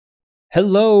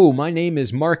Hello, my name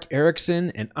is Mark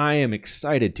Erickson, and I am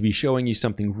excited to be showing you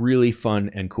something really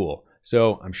fun and cool.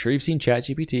 So I'm sure you've seen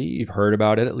ChatGPT, you've heard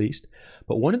about it at least,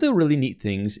 but one of the really neat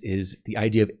things is the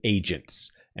idea of agents.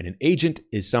 And an agent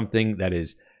is something that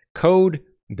is code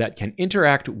that can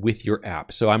interact with your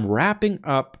app. So I'm wrapping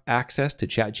up access to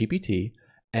ChatGPT,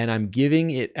 and I'm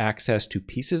giving it access to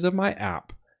pieces of my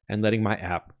app and letting my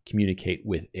app communicate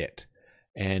with it.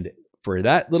 And for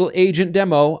that little agent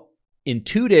demo, in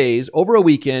 2 days, over a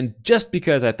weekend, just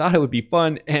because I thought it would be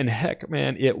fun, and heck,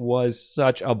 man, it was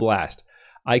such a blast.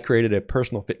 I created a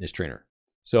personal fitness trainer.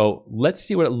 So let's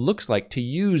see what it looks like to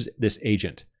use this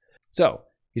agent. So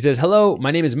he says, hello, my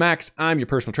name is Max. I'm your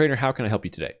personal trainer. How can I help you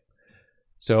today?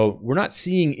 So we're not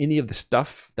seeing any of the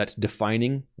stuff that's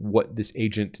defining what this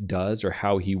agent does or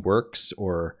how he works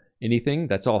or anything.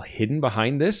 That's all hidden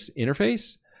behind this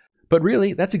interface. But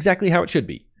really, that's exactly how it should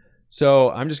be.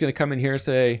 So I'm just going to come in here and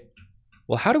say,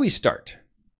 well, how do we start?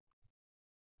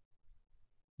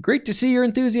 Great to see your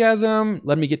enthusiasm.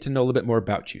 Let me get to know a little bit more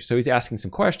about you. So he's asking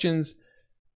some questions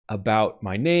about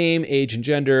my name, age, and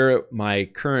gender, my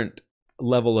current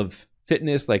level of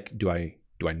fitness. Like, do I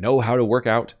know how to work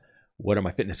out? What are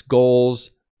my fitness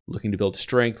goals? Looking to build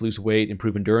strength, lose weight,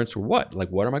 improve endurance, or what? Like,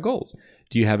 what are my goals?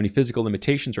 Do you have any physical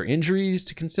limitations or injuries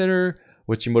to consider?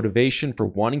 What's your motivation for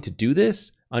wanting to do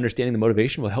this? Understanding the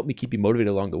motivation will help me keep you motivated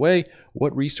along the way.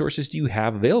 What resources do you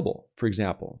have available? For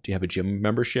example, do you have a gym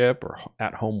membership or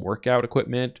at-home workout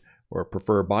equipment or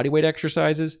prefer bodyweight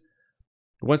exercises?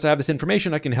 Once I have this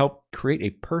information, I can help create a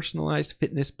personalized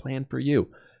fitness plan for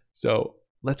you. So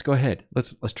let's go ahead.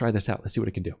 Let's try this out. Let's see what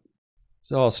it can do.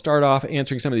 So I'll start off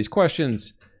answering some of these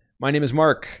questions. My name is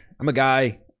Mark. I'm a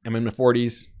guy. I'm in my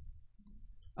 40s.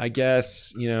 I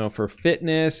guess, for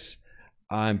fitness,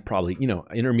 I'm probably,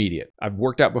 intermediate. I've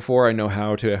worked out before. I know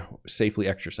how to safely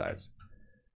exercise.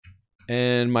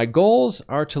 And my goals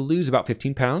are to lose about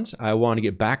 15 pounds. I want to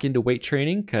get back into weight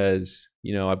training because,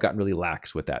 I've gotten really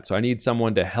lax with that. So I need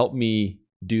someone to help me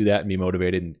do that and be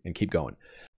motivated and keep going.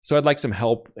 So I'd like some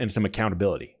help and some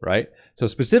accountability, right? So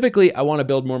specifically, I want to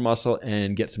build more muscle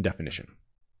and get some definition.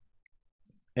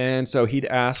 And so he'd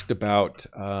asked about,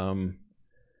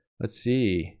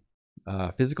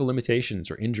 physical limitations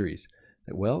or injuries.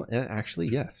 Well, actually,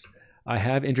 yes. I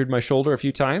have injured my shoulder a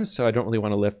few times, so I don't really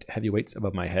want to lift heavy weights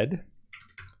above my head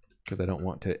because I don't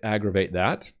want to aggravate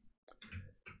that.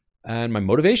 And my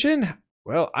motivation?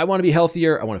 Well, I want to be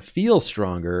healthier, I want to feel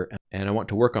stronger, and I want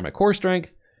to work on my core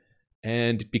strength.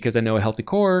 And because I know a healthy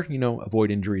core, avoid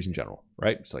injuries in general,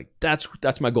 right? It's like, that's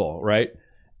my goal, right?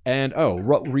 And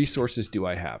what resources do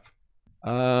I have?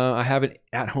 I have an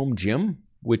at-home gym,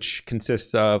 which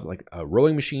consists of like a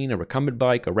rowing machine, a recumbent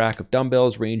bike, a rack of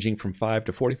dumbbells ranging from 5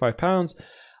 to 45 pounds.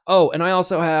 Oh, and I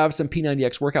also have some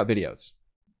P90X workout videos.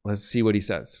 Let's see what he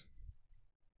says.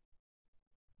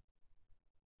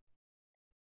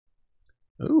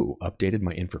 Oh, updated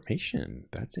my information.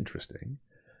 That's interesting.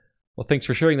 Well, thanks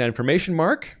for sharing that information,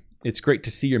 Mark. It's great to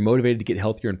see you're motivated to get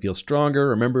healthier and feel stronger.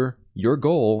 Remember, your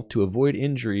goal to avoid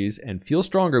injuries and feel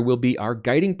stronger will be our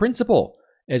guiding principle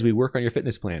as we work on your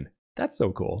fitness plan. That's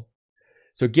so cool.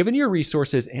 So given your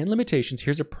resources and limitations,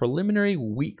 here's a preliminary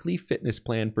weekly fitness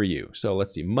plan for you. So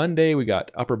let's see, Monday, we got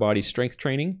upper body strength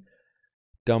training,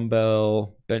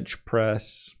 dumbbell, bench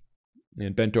press,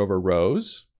 and bent over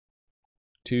rows.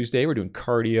 Tuesday, we're doing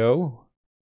cardio.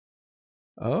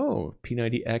 Oh,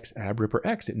 P90X Ab Ripper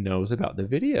X. It knows about the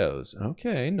videos.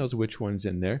 Okay, knows which one's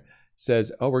in there. It says,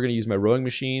 we're going to use my rowing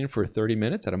machine for 30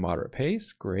 minutes at a moderate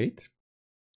pace. Great.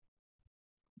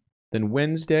 Then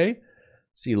Wednesday,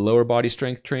 see lower body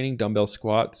strength training, dumbbell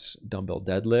squats, dumbbell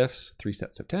deadlifts, 3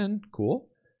 sets of 10. Cool.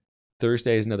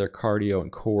 Thursday is another cardio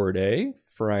and core day.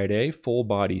 Friday, full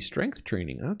body strength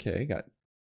training. Okay, got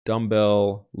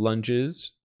dumbbell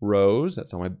lunges, rows.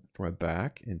 That's for my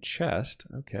back and chest.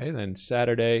 Okay, then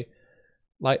Saturday,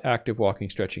 light active walking,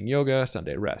 stretching, yoga.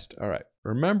 Sunday, rest. All right.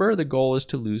 Remember, the goal is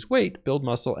to lose weight, build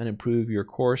muscle, and improve your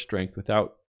core strength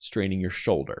without straining your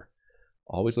shoulder.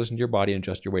 Always listen to your body and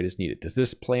adjust your weight as needed. Does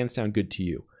this plan sound good to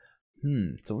you?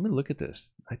 So let me look at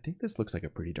this. I think this looks like a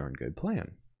pretty darn good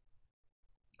plan.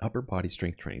 Upper body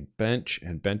strength training, bench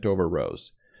and bent over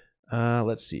rows.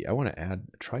 Let's see. I want to add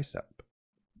a tricep.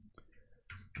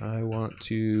 I want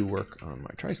to work on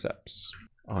my triceps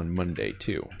on Monday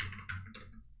too.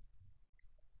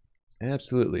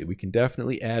 Absolutely. We can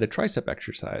definitely add a tricep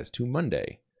exercise to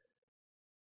Monday.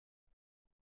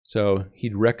 So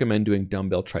he'd recommend doing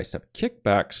dumbbell tricep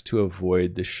kickbacks to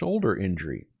avoid the shoulder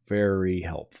injury. Very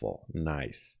helpful.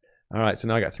 Nice. All right, so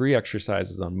now I got 3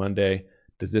 exercises on Monday.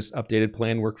 Does this updated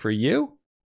plan work for you?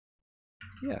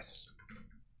 Yes.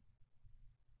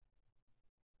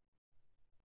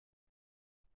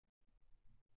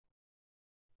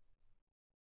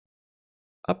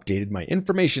 updated my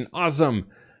information. Awesome.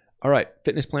 All right,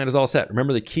 fitness plan is all set.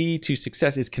 Remember, the key to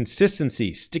success is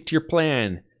consistency. Stick to your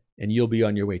plan, and you'll be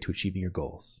on your way to achieving your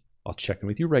goals. I'll check in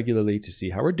with you regularly to see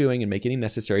how we're doing and make any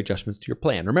necessary adjustments to your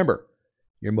plan. Remember,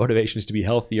 your motivation is to be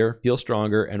healthier, feel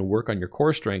stronger, and work on your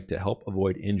core strength to help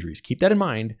avoid injuries. Keep that in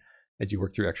mind as you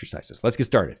work through exercises. Let's get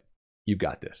started. You've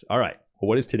got this. All right, well,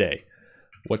 what is today?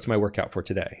 What's my workout for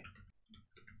today?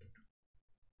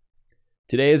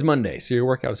 Today is Monday, so your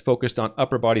workout is focused on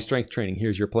upper body strength training.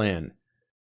 Here's your plan.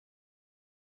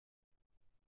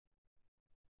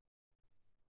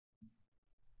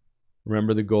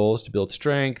 Remember, the goal is to build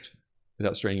strength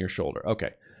without straining your shoulder. Okay.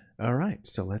 All right.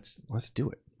 So let's do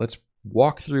it. Let's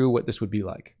walk through what this would be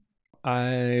like.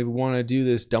 I want to do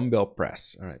this dumbbell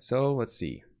press. All right. So let's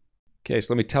see. Okay.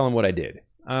 So let me tell them what I did.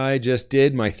 I just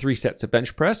did my 3 sets of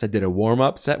bench press. I did a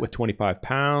warm-up set with 25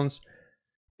 pounds.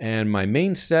 And my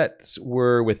main sets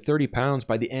were with 30 pounds.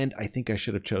 By the end, I think I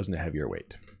should have chosen a heavier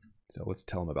weight. So let's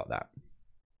tell them about that.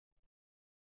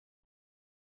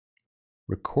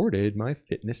 Recorded my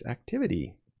fitness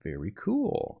activity. Very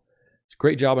cool. It's a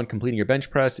great job on completing your bench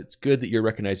press. It's good that you're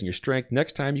recognizing your strength.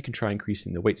 Next time you can try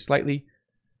increasing the weight slightly.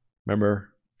 Remember,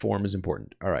 form is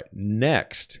important. All right,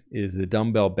 next is the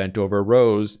dumbbell bent over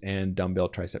rows and dumbbell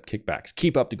tricep kickbacks.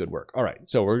 Keep up the good work. All right,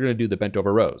 so we're gonna do the bent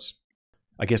over rows.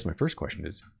 I guess my first question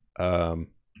is, how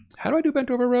do I do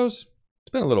bent over rows?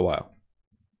 It's been a little while.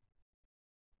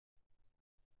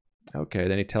 Okay,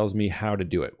 then he tells me how to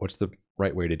do it. What's the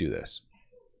right way to do this?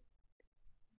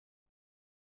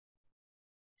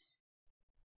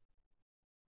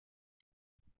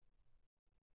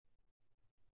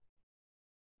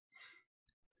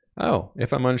 Oh,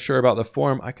 if I'm unsure about the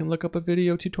form, I can look up a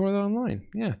video tutorial online.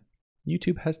 Yeah,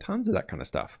 YouTube has tons of that kind of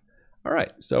stuff. All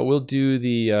right, so we'll do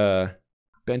the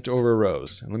bent over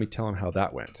rows. And let me tell them how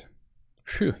that went.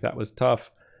 Phew, that was tough.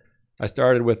 I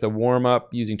started with a warm-up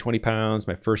using 20 pounds.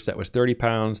 My first set was 30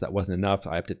 pounds. That wasn't enough.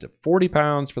 I upped it to 40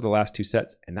 pounds for the last 2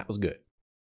 sets, and that was good.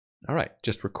 All right,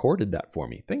 just recorded that for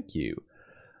me. Thank you.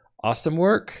 Awesome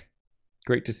work.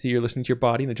 Great to see you're listening to your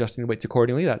body and adjusting the weights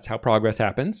accordingly. That's how progress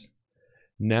happens.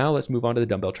 Now let's move on to the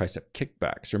dumbbell tricep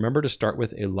kickbacks. Remember to start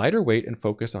with a lighter weight and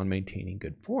focus on maintaining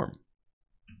good form.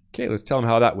 Okay, let's tell them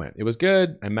how that went. It was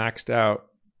good. I maxed out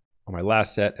on my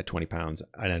last set at 20 pounds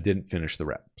and I didn't finish the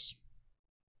reps.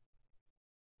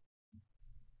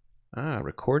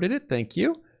 Recorded it. Thank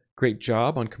you. Great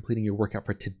job on completing your workout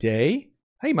for today.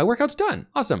 Hey, my workout's done.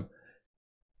 Awesome.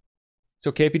 It's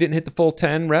okay if you didn't hit the full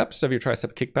 10 reps of your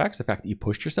tricep kickbacks. The fact that you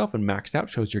pushed yourself and maxed out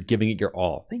shows you're giving it your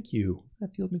all. Thank you. That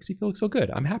makes me feel so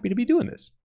good. I'm happy to be doing this.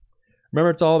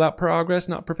 Remember, it's all about progress,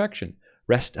 not perfection.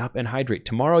 Rest up and hydrate.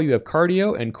 Tomorrow you have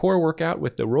cardio and core workout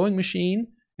with the rowing machine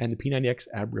and the P90X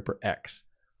Ab Ripper X.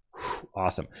 Whew,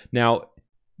 awesome. Now,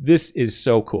 this is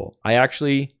so cool. I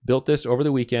actually built this over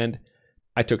the weekend.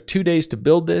 I took 2 days to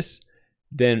build this,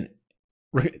 then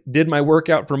did my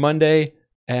workout for Monday,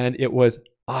 and it was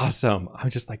awesome. I'm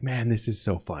just like, man, this is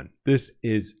so fun. This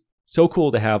is so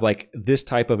cool to have like this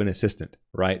type of an assistant,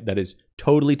 right? That is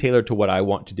totally tailored to what I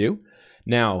want to do.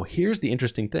 Now, here's the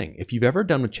interesting thing. If you've ever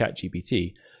done with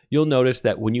ChatGPT, you'll notice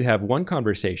that when you have one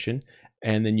conversation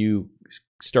and then you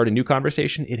start a new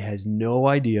conversation, it has no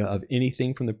idea of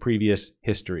anything from the previous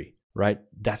history, right?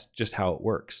 That's just how it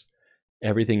works.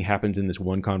 Everything happens in this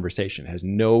one conversation. It has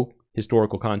no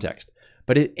historical context.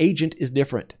 But an agent is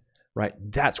different, right?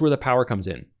 That's where the power comes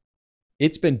in.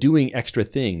 It's been doing extra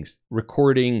things,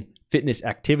 recording fitness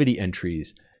activity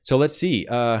entries. So let's see,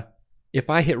 if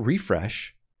I hit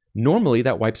refresh, normally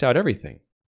that wipes out everything.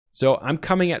 So I'm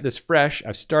coming at this fresh,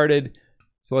 I've started.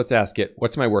 So let's ask it,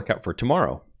 what's my workout for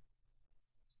tomorrow?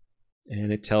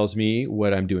 And it tells me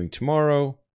what I'm doing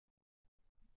tomorrow.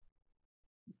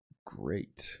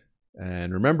 Great.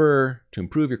 And remember to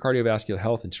improve your cardiovascular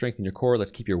health and strengthen your core.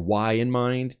 Let's keep your why in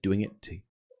mind, doing it to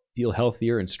feel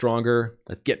healthier and stronger.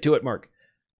 Let's get to it, Mark.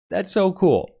 That's so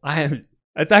cool.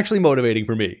 That's actually motivating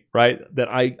for me, right? That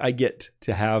I get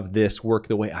to have this work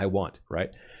the way I want, right?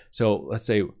 So let's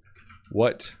say,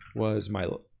 what was my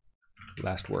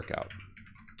last workout?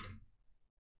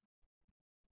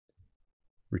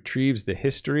 Retrieves the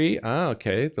history.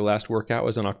 Okay, the last workout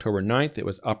was on October 9th. It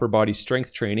was upper body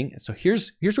strength training. So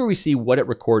here's where we see what it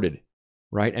recorded,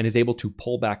 right? And is able to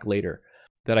pull back later.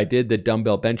 That I did the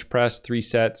dumbbell bench press, 3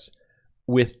 sets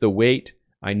with the weight.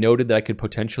 I noted that I could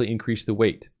potentially increase the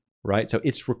weight, right? So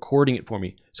it's recording it for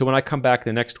me. So when I come back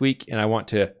the next week and I want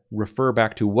to refer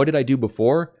back to what did I do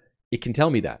before, it can tell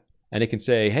me that. And it can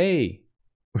say, hey,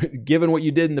 given what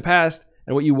you did in the past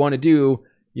and what you want to do,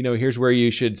 here's where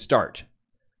you should start.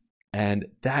 And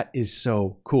that is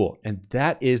so cool. And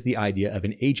that is the idea of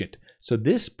an agent. So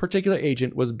this particular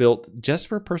agent was built just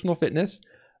for personal fitness,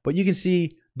 but you can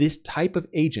see this type of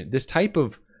agent, this type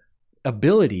of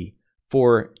ability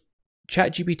for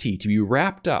ChatGPT to be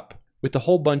wrapped up with a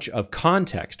whole bunch of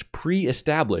context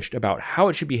pre-established about how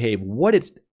it should behave, what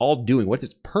it's all doing, what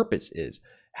its purpose is,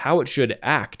 how it should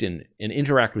act and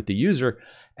interact with the user,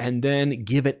 and then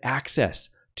give it access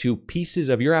to pieces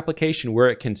of your application where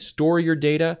it can store your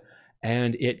data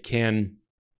and it can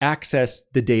access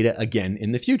the data again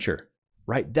in the future,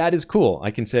 right? That is cool.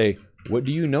 I can say, what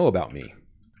do you know about me?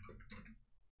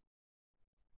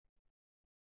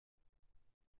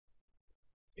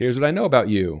 Here's what I know about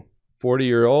you.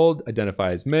 40-year-old,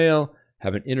 identifies male,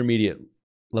 have an intermediate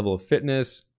level of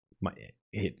fitness.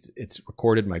 It's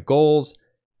recorded my goals.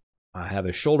 I have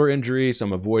a shoulder injury, so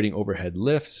I'm avoiding overhead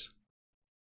lifts.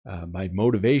 My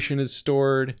motivation is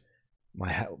stored.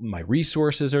 My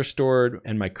resources are stored,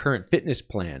 and my current fitness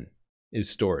plan is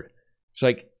stored. So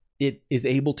like it is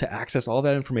able to access all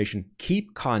that information,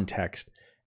 keep context,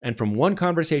 and from one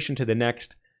conversation to the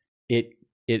next,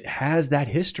 it has that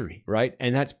history, right?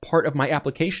 And that's part of my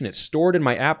application. It's stored in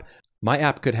my app. My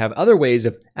app could have other ways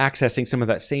of accessing some of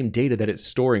that same data that it's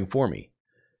storing for me,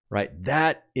 right?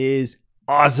 That is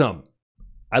awesome.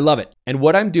 I love it. And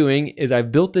what I'm doing is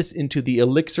I've built this into the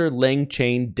Elixir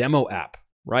LangChain demo app,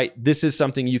 right? This is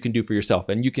something you can do for yourself,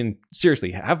 and you can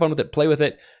seriously have fun with it, play with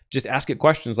it. Just ask it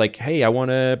questions like, hey, I want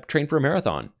to train for a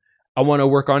marathon. I want to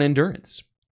work on endurance.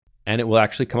 And it will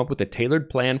actually come up with a tailored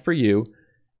plan for you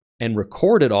and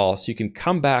record it all so you can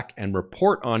come back and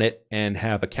report on it and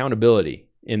have accountability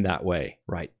in that way,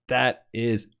 right? That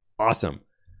is awesome.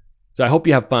 So I hope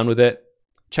you have fun with it.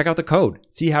 Check out the code,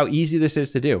 see how easy this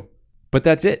is to do. But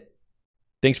that's it.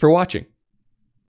 Thanks for watching.